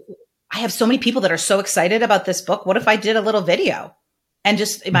 I have so many people that are so excited about this book. What if I did a little video and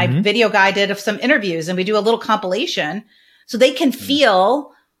just my video guy did some interviews, and we do a little compilation so they can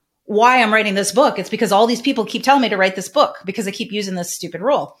feel why I'm writing this book. It's because all these people keep telling me to write this book because I keep using this stupid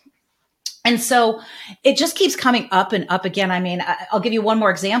rule. And so it just keeps coming up and up again. I mean, I'll give you one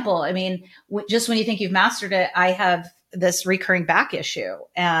more example. I mean, just when you think you've mastered it, I have this recurring back issue,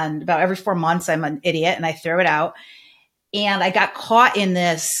 and about every 4 months I'm an idiot and I throw it out. And I got caught in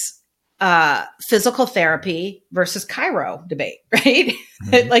this physical therapy versus chiro debate, right?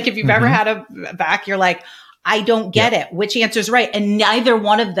 Like if you've ever had a back, you're like, I don't get it. Which answer is right? And neither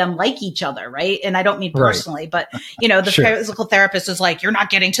one of them like each other, right? And I don't mean personally, but the physical therapist is like, you're not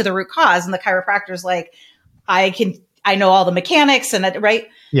getting to the root cause. And the chiropractor is like, I know all the mechanics and right.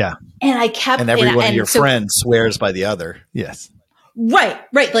 Yeah. And I kept, and every one of your friends swears by the other. Yes. Right.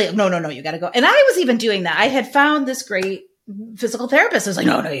 Like, no, you got to go. And I was even doing that. I had found this great physical therapist. I was like,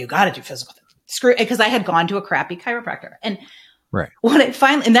 no, you got to do physical therapy. Screw it. Because I had gone to a crappy chiropractor. And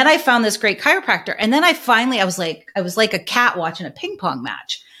and then I found this great chiropractor. And then I was like a cat watching a ping pong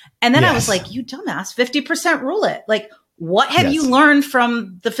match. And then I was like, you dumbass, 50% rule it. Like, what have you learned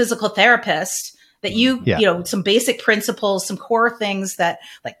from the physical therapist that you some basic principles, some core things that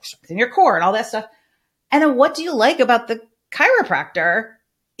like strengthen your core and all that stuff. And then what do you like about the chiropractor?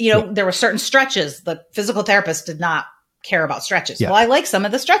 There were certain stretches. The physical therapist did not care about stretches. Well, I like some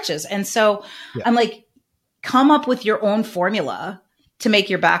of the stretches. And so I'm like, come up with your own formula to make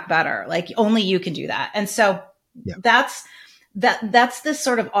your back better. Like only you can do that. And so that's this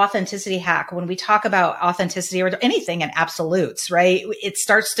sort of authenticity hack. When we talk about authenticity or anything in absolutes, right? It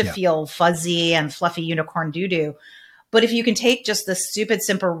starts to feel fuzzy and fluffy unicorn doo-doo. But if you can take just this stupid,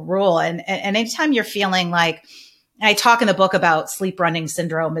 simple rule and anytime you're feeling like, I talk in the book about sleep running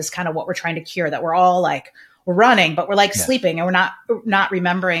syndrome is kind of what we're trying to cure, that we're all like, we're running, but we're like sleeping and we're not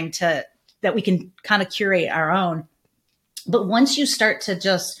remembering that we can kind of curate our own. But once you start to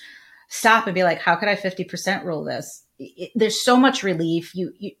just stop and be like, how could I 50% rule this? There's so much relief.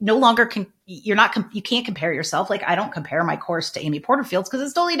 You no longer you can't compare yourself. Like I don't compare my course to Amy Porterfield's because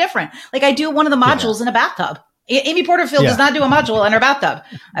it's totally different. Like I do one of the modules in a bathtub. Amy Porterfield does not do a module in her bathtub.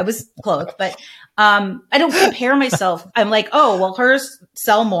 I was clothed, but I don't compare myself. I'm like, oh, well, hers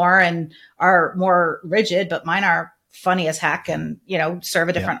sell more and are more rigid, but mine are funny as heck and, serve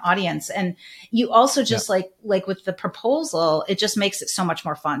a different audience. And you also just like with the proposal, it just makes it so much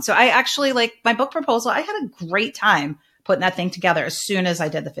more fun. So I actually like my book proposal. I had a great time putting that thing together as soon as I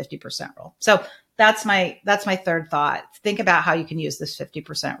did the 50% rule. So that's my third thought. Think about how you can use this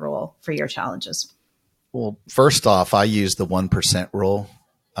 50% rule for your challenges. Well, first off, I use the 1% rule.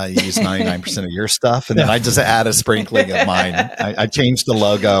 I use 99% of your stuff, and then I just add a sprinkling of mine. I changed the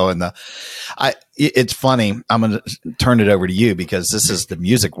logo and it's funny. I'm going to turn it over to you because this is the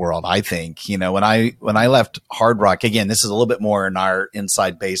music world. I think, when I left Hard Rock, again, this is a little bit more in our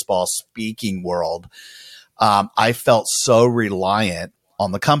inside baseball speaking world. I felt so reliant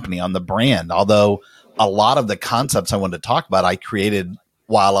on the company, on the brand, although a lot of the concepts I wanted to talk about, I created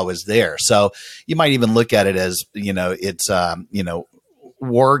while I was there. So you might even look at it as, it's,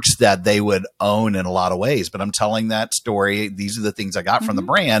 works that they would own in a lot of ways, but I'm telling that story. These are the things I got from the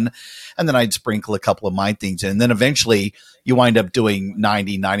brand. And then I'd sprinkle a couple of my things in. And then eventually you wind up doing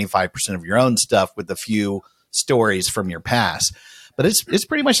 95% of your own stuff with a few stories from your past. But it's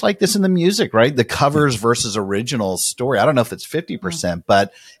pretty much like this in the music, right? The covers versus original story. I don't know if it's 50%,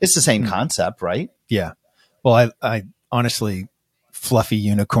 but it's the same concept, right? Yeah. Well, I honestly, Fluffy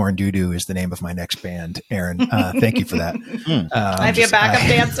Unicorn Doo-Doo is the name of my next band, Erin. Thank you for that. I'd be a backup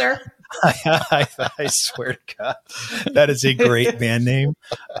dancer. I swear to God, that is a great band name.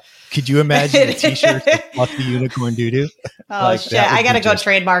 Could you imagine a t-shirt Fluffy Unicorn Doo-Doo? Oh, like, shit. I got to go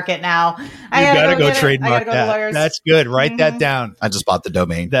trademark it now. You got to go trademark that. That's good. Write that down. I just bought the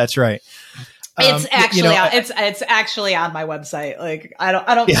domain. That's right. It's actually it's actually on my website. Like I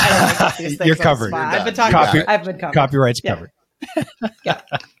don't make up these things. You're covered. I've been talking. I've been covered. Copyright's covered. Yeah.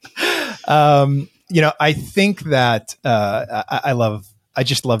 I think that I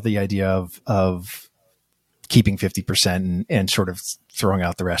just love the idea of keeping 50% and sort of throwing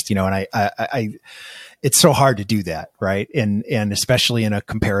out the rest. And I it's so hard to do that, right? And especially in a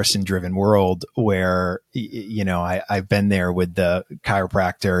comparison driven world where I've been there with the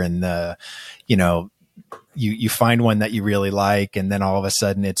chiropractor and the you find one that you really like, and then all of a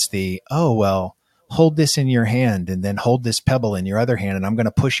sudden it's hold this in your hand and then hold this pebble in your other hand, and I'm going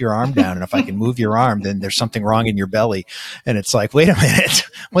to push your arm down. And if I can move your arm, then there's something wrong in your belly. And it's like, wait a minute,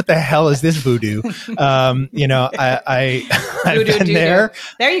 what the hell is this voodoo? I've been there.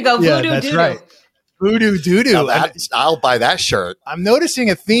 There you go. Voodoo that's doo-doo. Right. Voodoo doo-doo. I'll buy that shirt. I'm noticing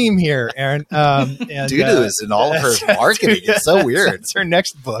a theme here, Erin. Doo-doo is in all of her marketing. It's so weird. It's her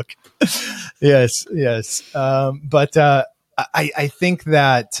next book. Yes. But I think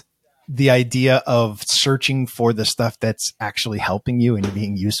that the idea of searching for the stuff that's actually helping you and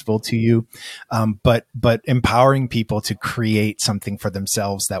being useful to you, but empowering people to create something for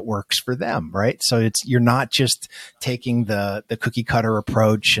themselves that works for them, right? So you're not just taking the cookie cutter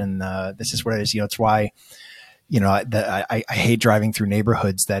approach and this is what it is. It's why I hate driving through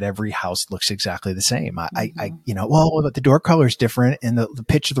neighborhoods that every house looks exactly the same. But the door color is different and the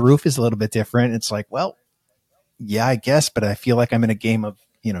pitch of the roof is a little bit different. It's like, well, yeah, I guess, but I feel like I'm in a game of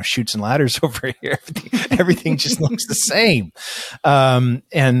chutes and ladders over here. Everything just looks the same.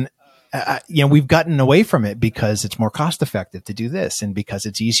 We've gotten away from it because it's more cost effective to do this and because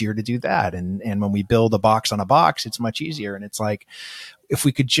it's easier to do that. And when we build a box on a box, it's much easier. And it's like, if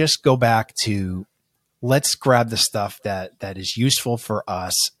we could just go back to, let's grab the stuff that is useful for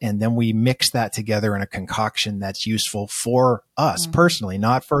us. And then we mix that together in a concoction that's useful for us personally,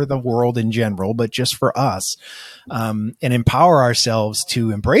 not for the world in general, but just for us, and empower ourselves to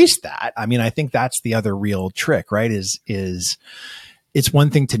embrace that. I mean, I think that's the other real trick, right? Is it's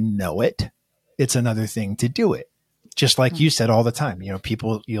one thing to know it. It's another thing to do it. Just like you said all the time,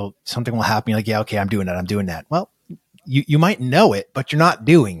 people, something will happen. You're like, yeah, okay, I'm doing that. Well, you might know it, but you're not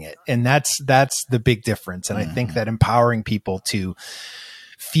doing it. And that's the big difference. And I think that empowering people to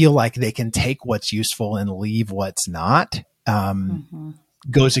feel like they can take what's useful and leave what's not,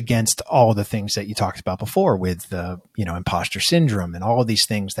 goes against all the things that you talked about before with the, imposter syndrome and all of these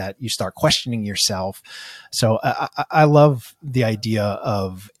things that you start questioning yourself. So I love the idea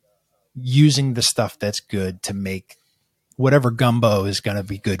of using the stuff that's good to make whatever gumbo is going to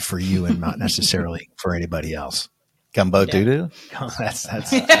be good for you and not necessarily for anybody else. Gumbo doo-doo? Oh, that's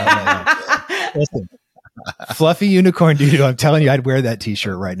listen, fluffy unicorn doo-doo. I'm telling you, I'd wear that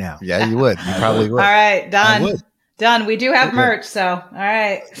t-shirt right now. Yeah, you would. You probably would. All right, done. We do have merch. So, all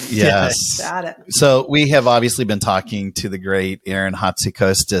right. Yes. Got it. So we have obviously been talking to the great Erin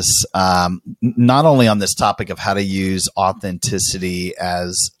Hatzikostas, not only on this topic of how to use authenticity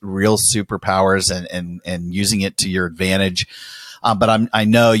as real superpowers and using it to your advantage, but I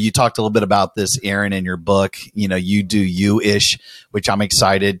know you talked a little bit about this, Erin, in your book, You Do You-ish, which I'm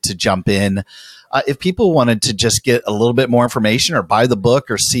excited to jump in. If people wanted to just get a little bit more information or buy the book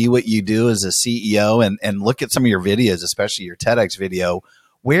or see what you do as a CEO and look at some of your videos, especially your TEDx video,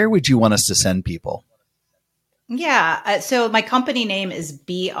 where would you want us to send people? Yeah. So my company name is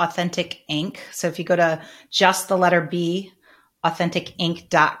Be Authentic Inc. So if you go to just the letter B,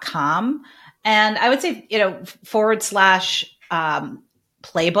 AuthenticInc.com, and I would say, /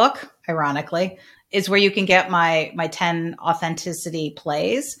 playbook, ironically, is where you can get my 10 authenticity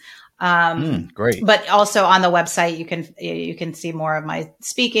plays. Great. But also on the website, you can see more of my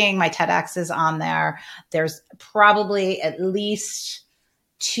speaking. My TEDx is on there. There's probably at least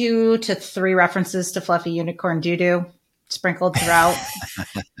 2 to 3 references to fluffy unicorn doo-doo sprinkled throughout.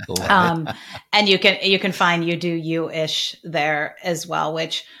 And you can find You Do You-ish there as well,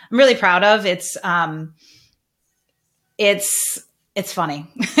 which I'm really proud of. It's funny.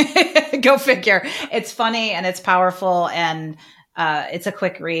 Go figure. It's funny and it's powerful and it's a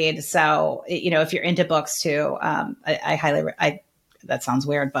quick read. So, if you're into books too, that sounds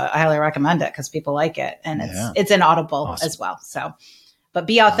weird, but I highly recommend it because people like it. And it's an Audible as well. So, but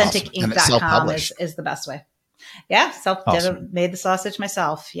beauthenticinc.com is the best way. Yeah. Made the sausage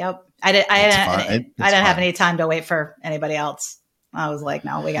myself. Yep. I didn't have any time to wait for anybody else. I was like,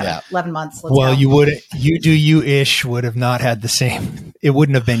 no, we got 11 months. Let's go. You Do You-ish would have not had the same. It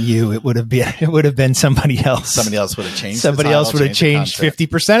wouldn't have been you. It would have been somebody else. Somebody else would have changed. Somebody else would have changed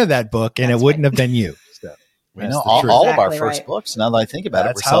 50% of that book, and it wouldn't have been you. So, all of our first books, now that I think about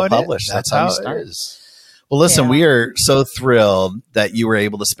it, were self-published. That's how we started. Well, listen, Yeah. we are so thrilled that you were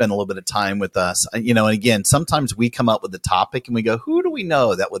able to spend a little bit of time with us. And again, sometimes we come up with a topic and we go, who do we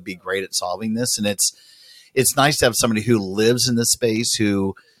know that would be great at solving this? And it's nice to have somebody who lives in this space,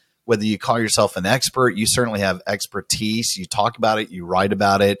 who, whether you call yourself an expert, you certainly have expertise. You talk about it, you write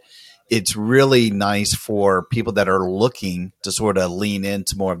about it. It's really nice for people that are looking to sort of lean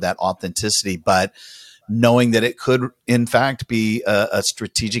into more of that authenticity, but knowing that it could, in fact, be a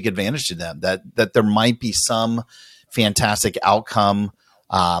strategic advantage to them, that there might be some fantastic outcome.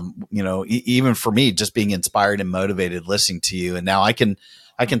 Even for me, just being inspired and motivated listening to you. And now I can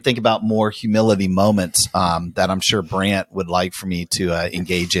think about more humility moments that I'm sure Brant would like for me to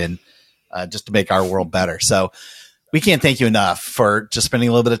engage in just to make our world better. So we can't thank you enough for just spending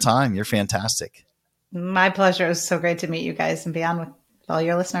a little bit of time. You're fantastic. My pleasure. It was so great to meet you guys and be on with all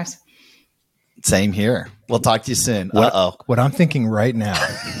your listeners. Same here. We'll talk to you soon. What I'm thinking right now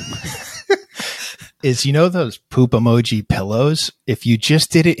is, those poop emoji pillows, if you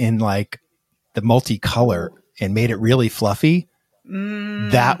just did it in like the multicolor and made it really fluffy,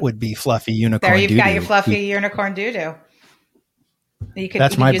 that would be fluffy unicorn There, doo-doo. you've got your fluffy unicorn doo-doo. You could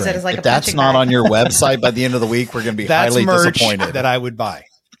That's my use brain. it as like If a that's punching not bag. on your website by the end of the week, we're going to be That's highly merch disappointed. that I would buy.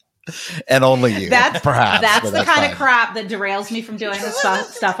 And only you, perhaps. That's but the kind fine. of crap that derails me from doing the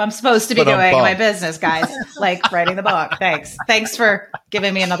stuff I'm supposed to be But I'm doing in my bummed. business, guys. Like writing the book. Thanks for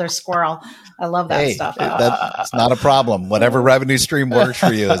giving me another squirrel. I love that stuff. That's not a problem. Whatever revenue stream works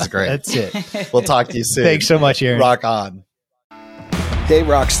for you is great. That's it. We'll talk to you soon. Thanks so much, Erin. Rock on. Hey,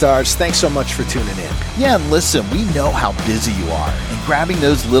 rock stars. Thanks so much for tuning in. Yeah, and listen, we know how busy you are, and grabbing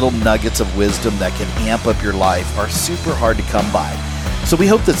those little nuggets of wisdom that can amp up your life are super hard to come by. So we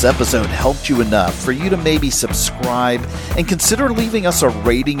hope this episode helped you enough for you to maybe subscribe and consider leaving us a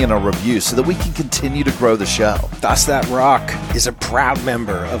rating and a review so that we can continue to grow the show. Thus That Rock is a proud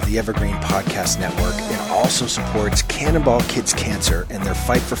member of the Evergreen Podcast Network and also supports Cannonball Kids Cancer and their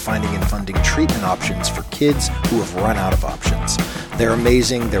fight for finding and funding treatment options for kids who have run out of options. They're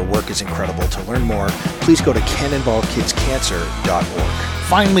amazing. Their work is incredible. To learn more, please go to cannonballkidscancer.org.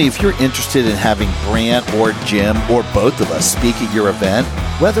 Finally, if you're interested in having Brant or Jim or both of us speak at your event,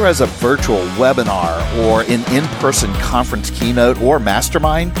 whether as a virtual webinar or an in-person conference keynote or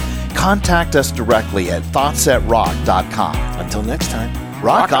mastermind, contact us directly at thoughtsatrock.com. Until next time,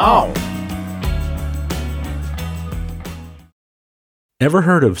 Rock on! Ever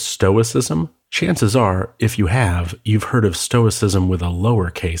heard of Stoicism? Chances are, if you have, you've heard of Stoicism with a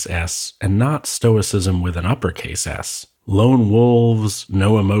lowercase s and not Stoicism with an uppercase S. Lone wolves,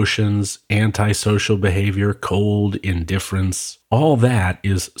 no emotions, antisocial behavior, cold indifference. All that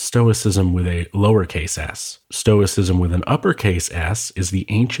is Stoicism with a lowercase s. Stoicism with an uppercase S is the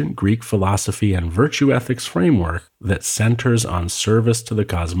ancient Greek philosophy and virtue ethics framework that centers on service to the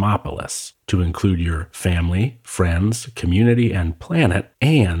cosmopolis, to include your family, friends, community, and planet,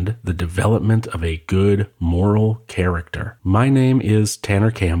 and the development of a good moral character. My name is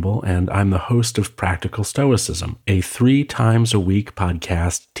Tanner Campbell, and I'm the host of Practical Stoicism, a 3 times a week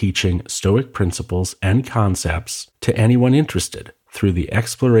podcast teaching Stoic principles and concepts to anyone interested through the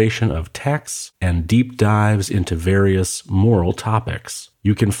exploration of texts and deep dives into various moral topics.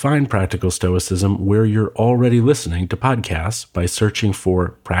 You can find Practical Stoicism where you're already listening to podcasts by searching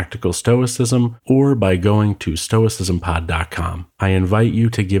for Practical Stoicism or by going to stoicismpod.com. I invite you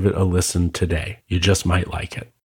to give it a listen today. You just might like it.